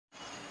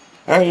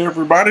Hey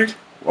everybody,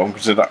 welcome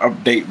to the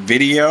update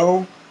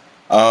video.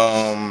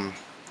 Um,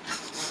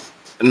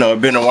 it's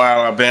been a while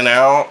I've been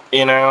out,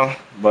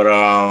 but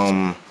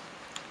a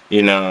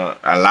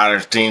lot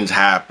of things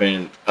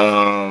happened.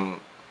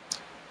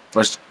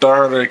 For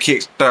starter,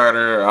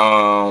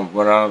 Kickstarter,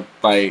 when I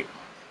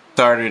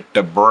started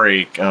the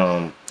break,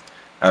 I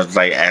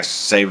was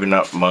saving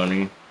up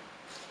money,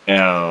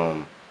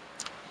 um,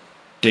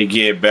 to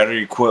get better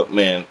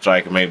equipment so I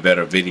can make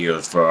better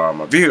videos for all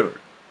my viewers.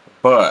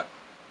 But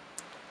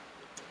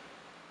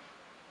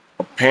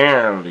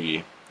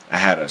apparently, I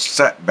had a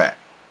setback,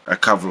 a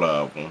couple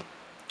of them.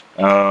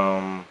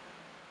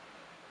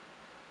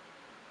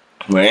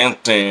 For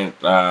instance,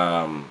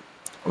 well,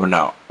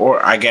 no,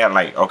 or I got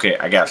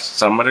I got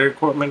some of the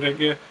equipment I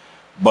get,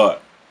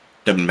 but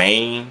the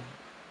main,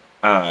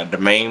 the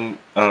main,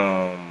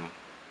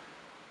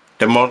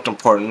 the most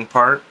important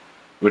part,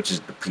 which is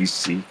the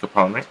PC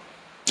component,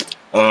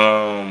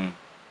 um,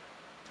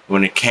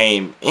 when it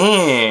came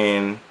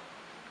in,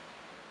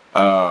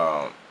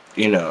 uh,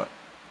 you know,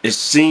 it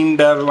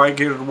seemed that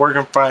it was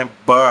working fine,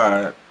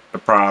 but the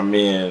problem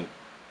is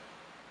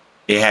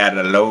it had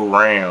a low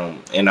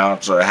RAM and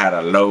also it had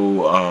a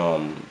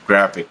low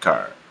graphic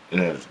card in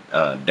its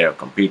Dell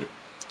computer,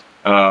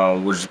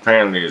 which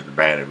apparently is a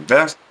bad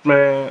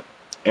investment.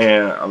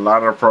 And a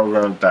lot of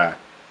programs that I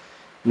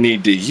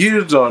need to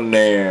use on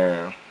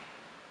there,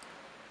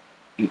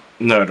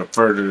 to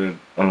further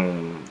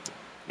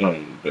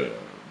the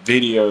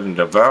videos and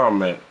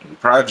development and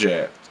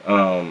projects,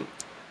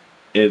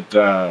 it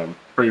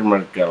pretty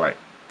much got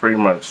pretty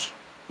much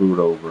screwed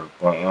over.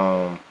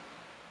 But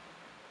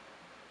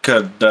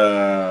cause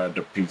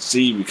the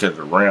PC, because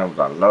the RAMs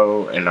are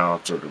low and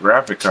also the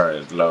graphic card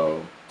is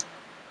low,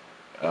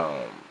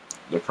 um,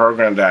 the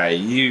program that I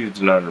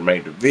use in order to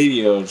make the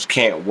videos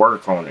can't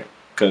work on it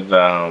because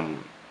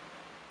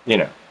you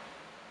know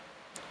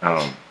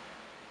um,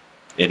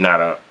 it's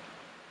not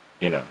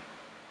you know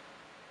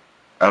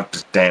up to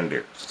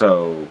standard.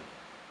 So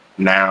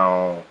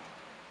now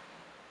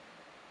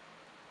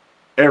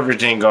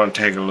everything gonna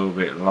take a little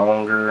bit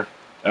longer.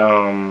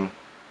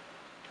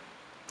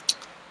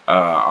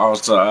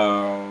 Also,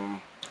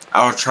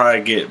 I'll try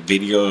to get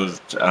videos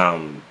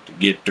to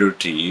get through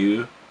to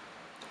you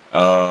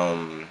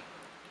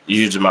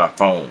using my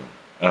phone.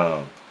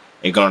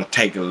 It's gonna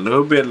take a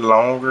little bit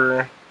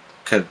longer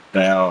because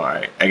now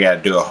I gotta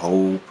do a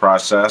whole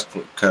process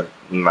because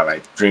I'm not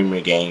like streaming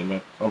a game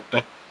or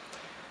something.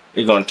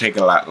 It's gonna take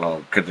a lot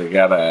longer because I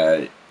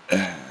gotta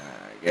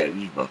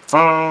use my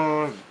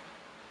phone.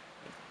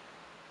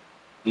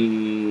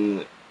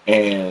 And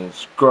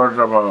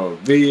scroll up on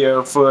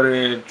video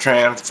footage,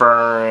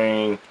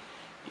 transferring,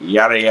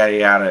 yada yada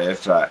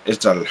yada.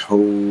 It's a whole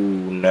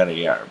nother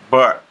yada.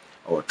 But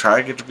I will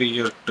try to get the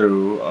videos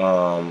through.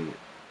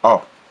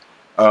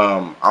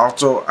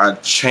 Also I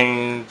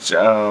changed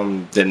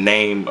the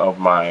name of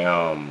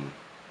my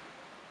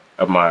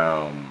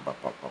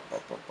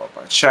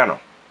channel.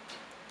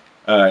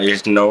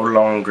 It's no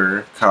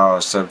longer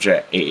called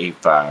Subject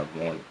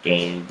 8851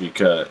 thing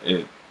because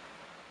it's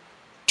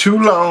too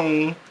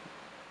long.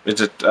 It's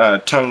a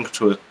tongue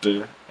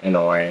twister in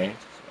a way.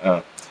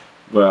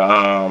 But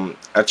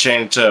I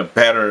changed to a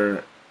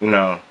better,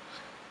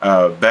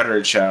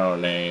 better channel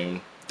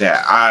name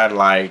that I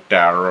like,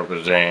 that I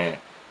represent,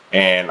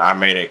 and I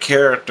made a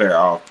character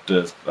off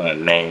this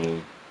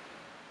name.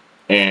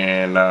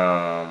 And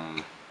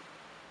in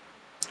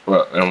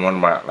one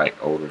of my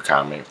older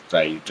comics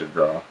I used to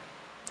draw.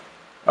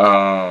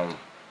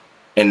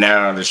 And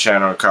now the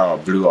channel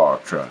called Blue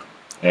Ultra.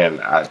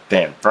 And I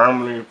stand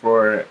firmly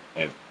for it.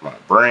 It's my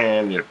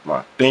brand. It's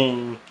my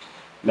thing.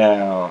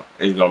 Now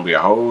it's gonna be a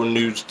whole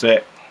new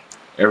set.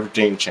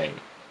 Everything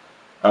changed.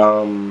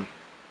 And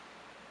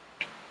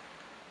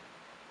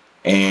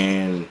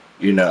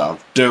I'm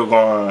still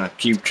gonna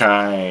keep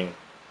trying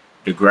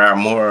to grab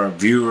more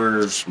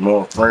viewers,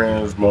 more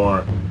friends,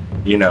 more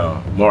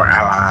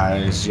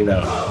allies,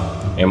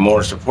 and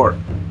more support.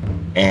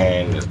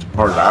 And the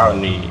support that I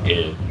need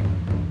is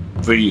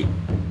for you.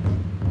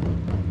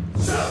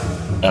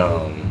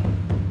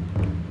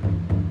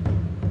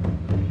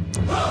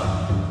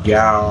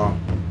 Y'all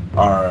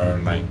are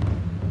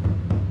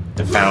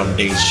the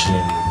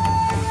foundation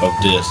of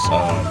this,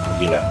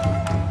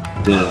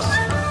 this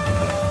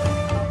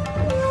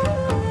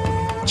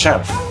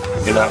channel.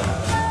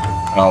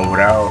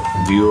 Without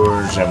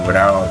viewers and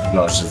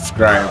without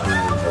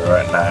subscribers or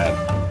whatnot,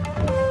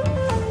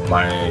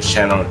 my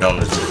channel don't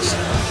exist.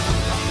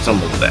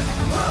 Some of that.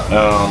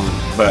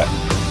 But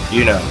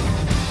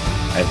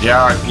as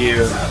y'all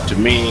give to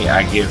me,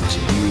 I give to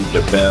you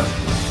the best,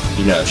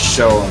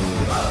 show on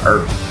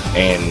earth.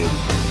 And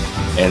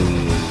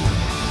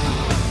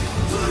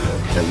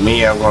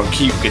me, I'm gonna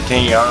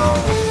continue on,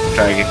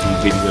 try to get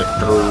these videos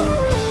through,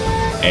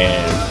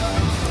 and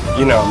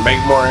make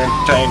more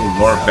entertaining,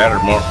 more better,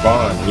 more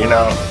fun,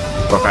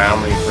 for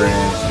family,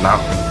 friends,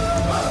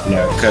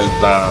 because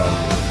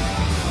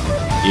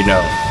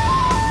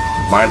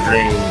my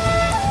dream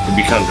to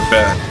become the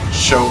best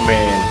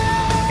showman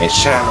and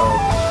channel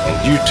and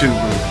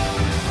YouTuber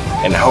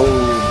and the whole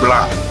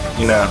block,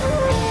 you know.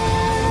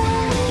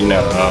 You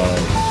know,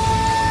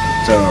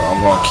 so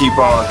I'm gonna keep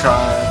on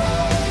trying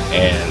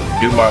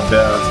and do my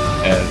best,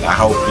 and I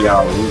hope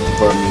y'all root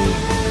for me,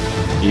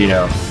 you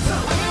know,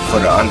 for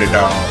the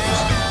underdogs,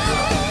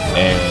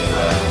 and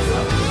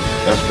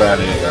that's about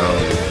it.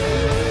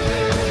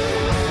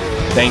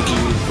 Thank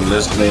you for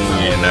listening,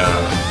 and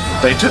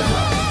stay tuned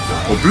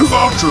for Blue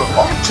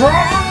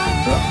Ultra.